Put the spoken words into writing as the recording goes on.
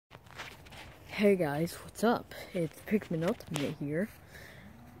Hey guys, what's up? It's Pikmin Ultimate here,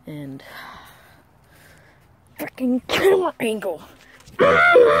 and freaking camera angle.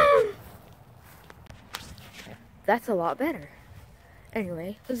 That's a lot better.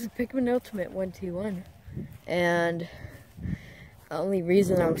 Anyway, this is Pikmin Ultimate 121, and the only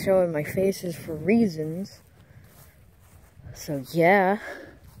reason I'm showing my face is for reasons. So yeah,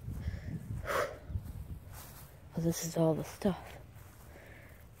 well, this is all the stuff.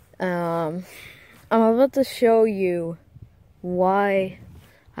 I'm about to show you why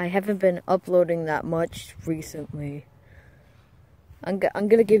I haven't been uploading that much recently. I'm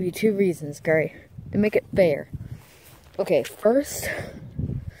gonna give you two reasons, Gary, to make it fair. Okay, first,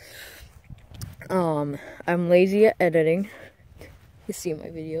 I'm lazy at editing. You see my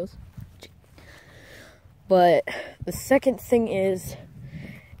videos. But the second thing is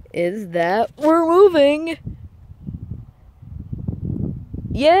that we're moving.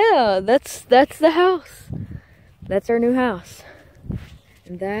 Yeah, that's the house. That's our new house.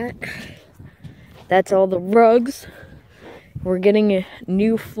 And that's all the rugs. We're getting a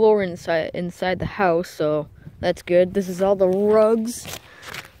new floor inside the house, so that's good. This is all the rugs.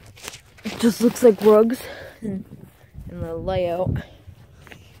 It just looks like rugs in the layout.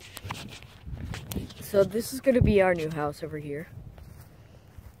 So this is gonna be our new house over here.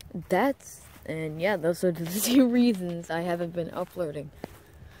 And yeah, those are the two reasons I haven't been uploading.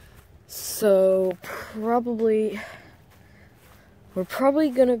 So we're probably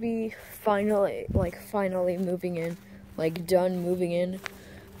gonna be finally moving in, done moving in.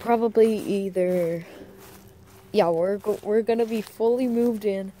 Probably either, yeah, we're gonna be fully moved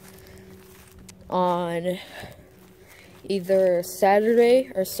in on either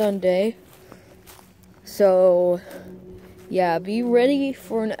Saturday or Sunday. So yeah, be ready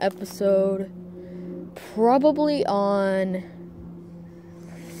for an episode probably on,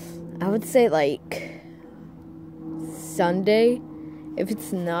 I would say Sunday. If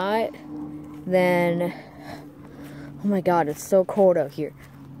it's not, then, oh my god, it's so cold out here.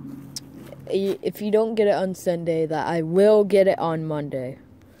 If you don't get it on Sunday, that I will get it on Monday.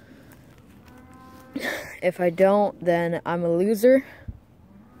 If I don't, then I'm a loser.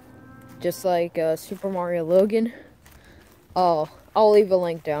 Just like Super Mario Logan. I'll leave a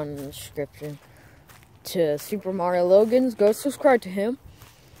link down in the description to Super Mario Logan's. Go subscribe to him.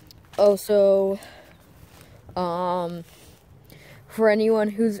 Also, for anyone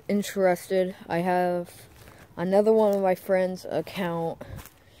who's interested, I have another one of my friends' account.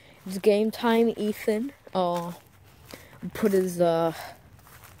 It's Game Time Ethan. I put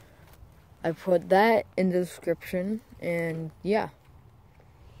that in the description, and yeah.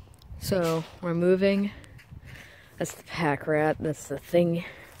 So we're moving. That's the pack rat. That's the thing.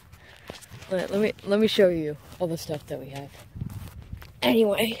 Let me show you all the stuff that we have.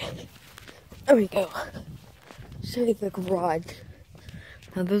 Anyway, there we go. Show you the garage.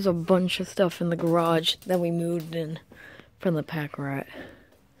 Now there's a bunch of stuff in the garage that we moved in from the pack rat.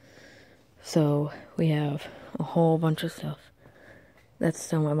 So we have a whole bunch of stuff. That's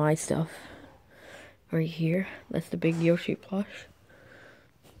some of my stuff. Right here, that's the big Yoshi plush.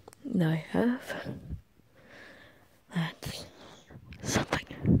 Now I have. That's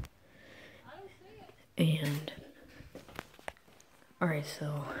something. And alright,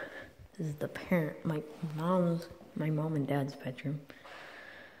 so this is the my mom and dad's bedroom.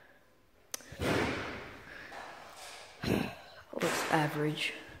 Looks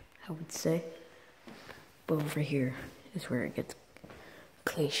average, I would say. But over here is where it gets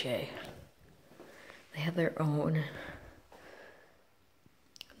cliche. They had their own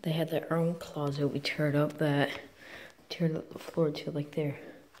closet. We turned up the floor to like there.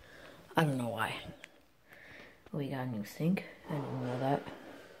 I don't know why. We got a new sink. I didn't know that.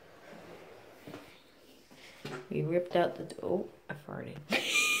 We ripped out oh, I farted.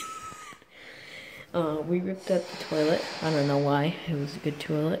 We ripped out the toilet. I don't know why. It was a good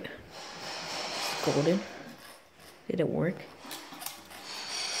toilet. It's golden. Did it work?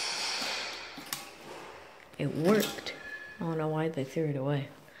 It worked. I don't know why they threw it away.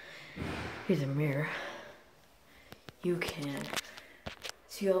 Here's a mirror. You can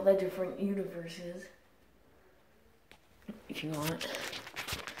see all the different universes if you want.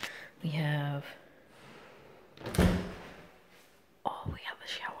 We have a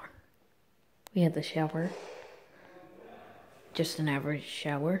shower. We have the shower. Just an average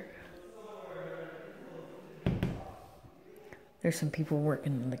shower. There's some people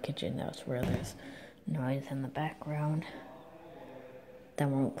working in the kitchen. That's where there's noise in the background. That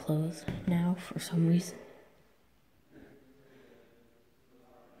won't close now for some reason.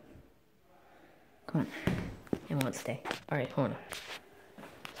 Come on. It won't stay. Alright, hold on.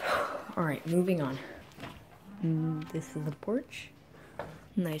 Alright, moving on. This is the porch.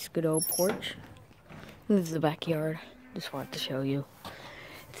 Nice good old porch. This is the backyard. Just wanted to show you.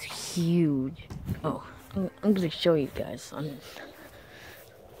 It's huge. Oh, I'm gonna show you guys. I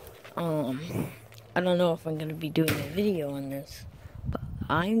don't know if I'm gonna be doing a video on this, but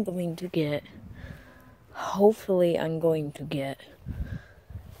I'm going to get, hopefully I'm going to get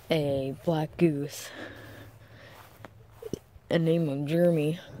a black goose and name him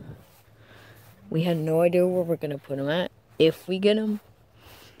Jeremy. We had no idea where we're gonna put him at. If we get him,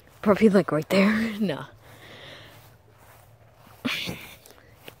 probably like right there. Nah.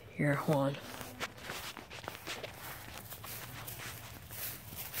 Here, Juan.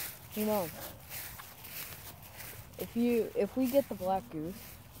 You know, if we get the black goose,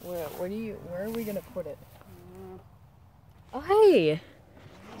 where are we gonna put it? Oh hey,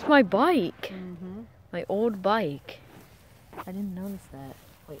 it's my bike. My old bike. I didn't notice that.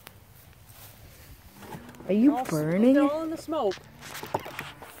 Wait. Are you burning? Don't get all in the smoke.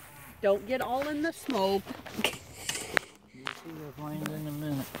 Don't get all in the smoke. You'll see your flames in a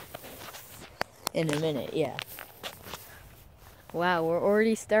minute. In a minute, yeah. Wow, we're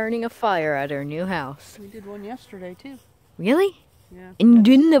already starting a fire at our new house. We did one yesterday too. Really? Yeah. And you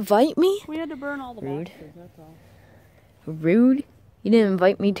didn't invite me? We had to burn all the Rude. boxes, that's all. Rude? You didn't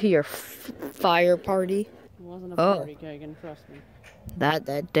invite me to your fire party? It wasn't a party, Kagan, trust me. That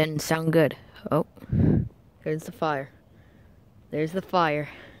didn't sound good. Oh, there's the fire. There's the fire.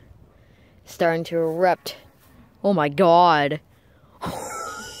 Starting to erupt. Oh my god.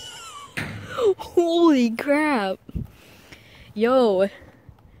 Holy crap. Yo, this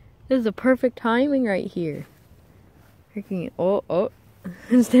is the perfect timing right here. Freaking, oh.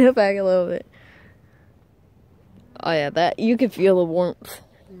 Stand back a little bit. Oh yeah, that, you can feel the warmth.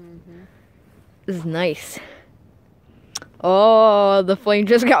 This is nice. Oh, the flame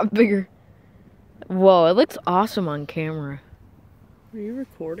just got bigger. Whoa, it looks awesome on camera. Are you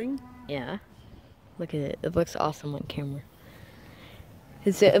recording? Yeah. Look at it. It looks awesome on camera.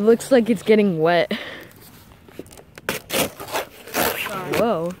 It looks like it's getting wet. Sorry.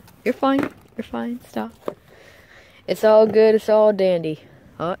 Whoa. You're fine. You're fine. Stop. It's all good. It's all dandy.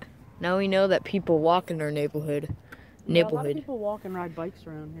 Oh, now we know that people walk in our neighborhood. Yeah, a lot of people walk and ride bikes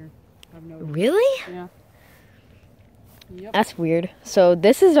around here. I've noticed. Really? Yeah. Yep. That's weird. So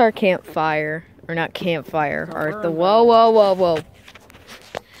this is our campfire. Or not campfire. It's our Or the burn whoa.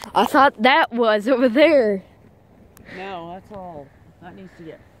 I thought that was over there. No, that's all. That needs to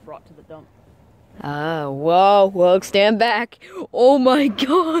get brought to the dump. Whoa, stand back. Oh my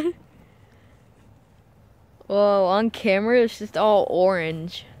god. Whoa, on camera it's just all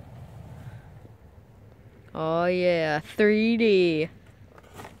orange. Oh yeah, 3D.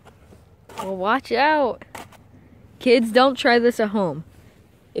 Well, watch out. Kids, don't try this at home.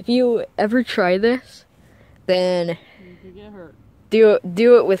 If you ever try this, then You could get hurt.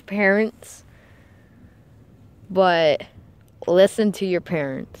 do it with parents. But listen to your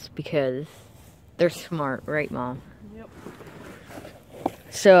parents because they're smart, right, Mom? Yep.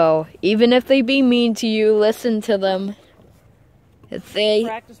 So, even if they be mean to you, listen to them. If they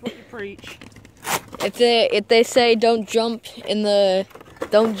Practice what you preach. if they say don't jump in the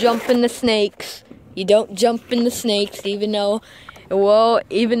snakes, you don't jump in the snakes even though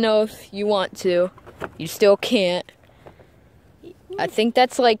if you want to, you still can't. I think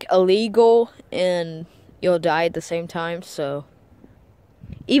that's like illegal and you'll die at the same time, so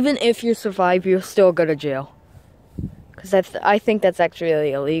even if you survive, you'll still go to jail. Cause I think that's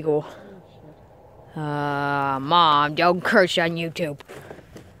actually illegal. Mom, don't curse on YouTube.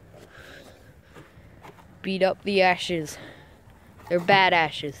 Beat up the ashes. They're bad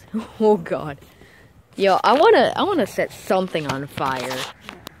ashes. Oh god. Yo, I wanna set something on fire.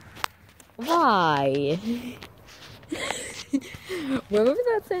 Why? Remember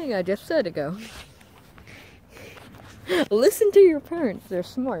that saying I just said ago? Listen to your parents, they're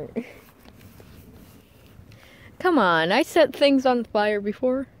smart. Come on, I set things on fire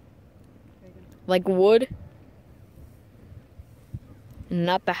before. Like wood.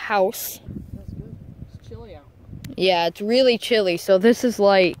 Not the house. That's good. It's chilly out. Yeah, it's really chilly, so this is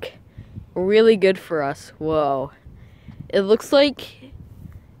like really good for us. Whoa. It looks like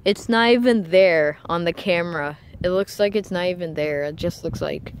it's not even there on the camera. It looks like it's not even there. It just looks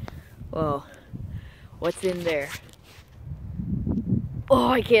like, whoa. What's in there? Oh,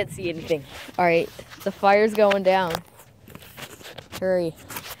 I can't see anything. Alright, the fire's going down. Hurry.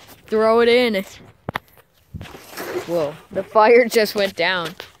 Throw it in. Whoa, the fire just went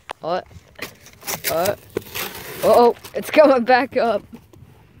down. What? Oh, it's coming back up.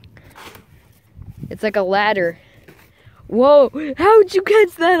 It's like a ladder. Whoa, how'd you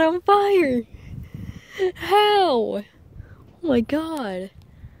catch that on fire? How? Oh my god.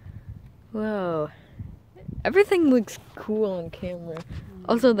 Whoa. Everything looks cool on camera.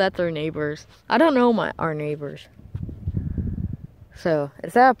 Also, that's our neighbors. I don't know our neighbors. So,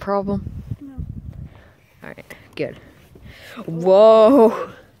 is that a problem? No. Alright, good.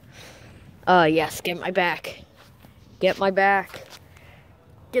 Whoa. Yes, get my back. Get my back.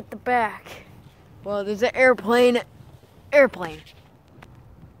 Get the back. Well, there's an airplane. Airplane.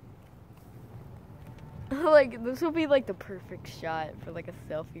 Like, this will be like the perfect shot for like a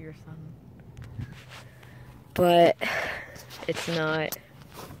selfie or something. But it's not.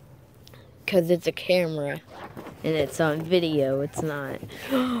 Because it's a camera. And it's on video. It's not.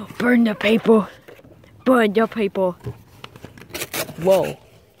 Burn the paper. Burn the paper. Whoa.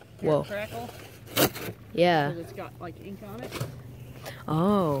 Whoa. Crackle? Yeah. Because it's got like ink on it.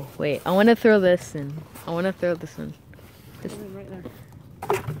 Oh, wait. I want to throw this in. Right there.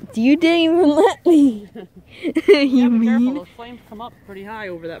 You didn't even let me. Yeah, You be careful. mean? Those flames come up pretty high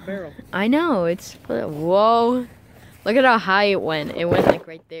over that barrel. I know. It's. Whoa. Look at how high it went. It went like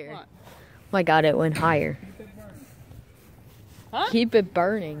right there. What? Oh my god, it went higher. Huh? Keep it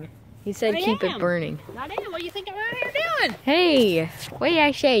burning. He said I keep it am. burning. Not in. What do you think I'm out here doing? Hey, what did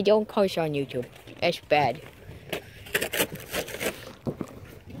I say? Don't curse on YouTube. That's bad. You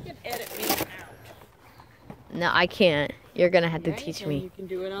can edit me out. No, I can't. You're gonna have to Right? teach And me. you can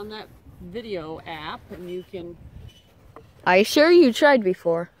do it on that video app, and you can. I sure you tried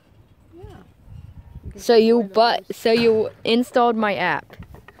before. Yeah. can So you enjoy those. so you installed my app.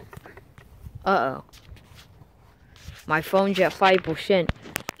 Uh-oh. My phone's at 5%.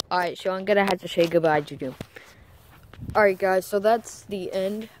 Alright, so I'm gonna have to say goodbye to you. Alright guys, so that's the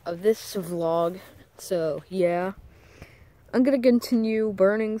end of this vlog. So yeah. I'm gonna continue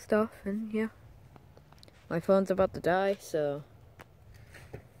burning stuff and yeah. My phone's about to die, so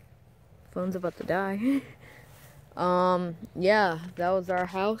phone's about to die. Yeah, that was our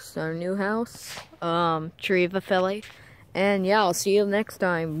house, our new house. Tree of a Philly. And yeah, I'll see you next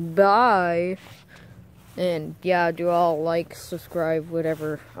time. Bye. And yeah, do all like, subscribe,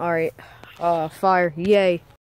 whatever. Alright. Fire. Yay.